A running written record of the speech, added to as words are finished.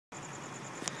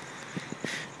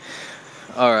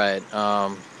Alright,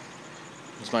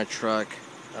 it's my truck.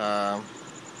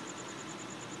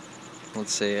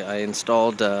 Let's see, I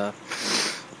installed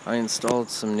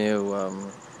some new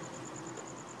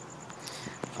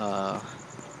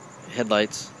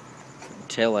headlights,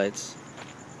 taillights.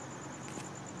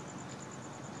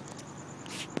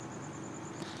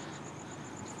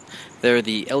 They're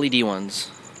the LED ones,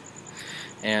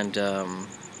 and they're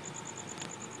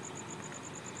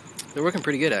working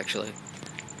pretty good actually.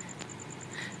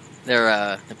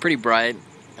 They're pretty bright.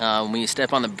 When you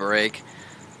step on the brake,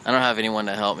 I don't have anyone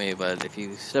to help me, but if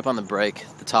you step on the brake,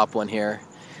 the top one here,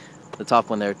 the top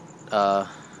one there,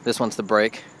 this one's the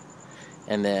brake,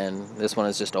 and then this one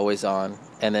is just always on,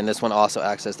 and then this one also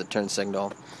acts as the turn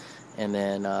signal, and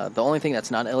then the only thing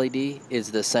that's not LED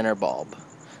is the center bulb.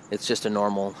 It's just a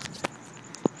normal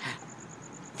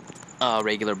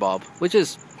regular bulb, which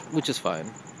is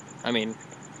fine. I mean,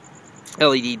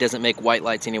 LED doesn't make white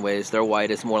lights anyways. Their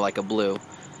white is more like a blue,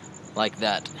 like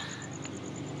that.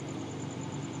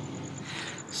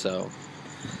 So,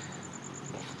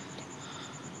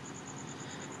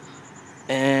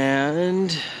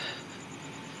 and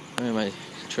my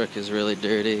truck is really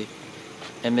dirty.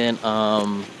 And then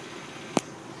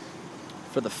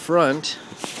for the front,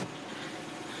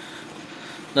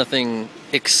 nothing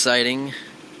exciting.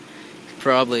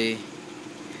 Probably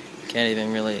can't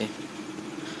even really.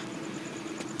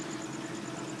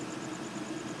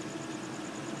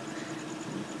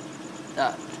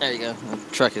 There you go. The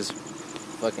truck is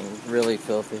fucking really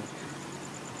filthy.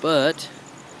 But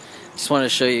just wanted to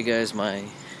show you guys my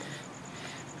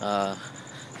the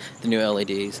new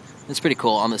LEDs. It's pretty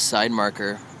cool. On the side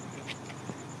marker,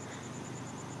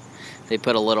 they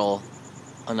put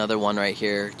another one right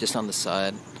here, just on the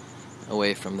side,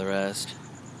 away from the rest.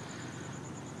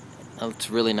 It's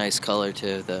really nice color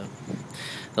too. The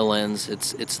lens,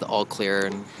 it's the all clear,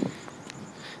 and you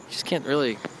just can't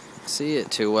really see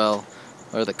it too well,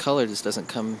 or the color just doesn't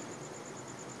come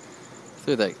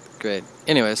through that great.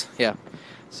 Anyways, yeah.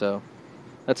 So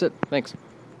that's it. Thanks.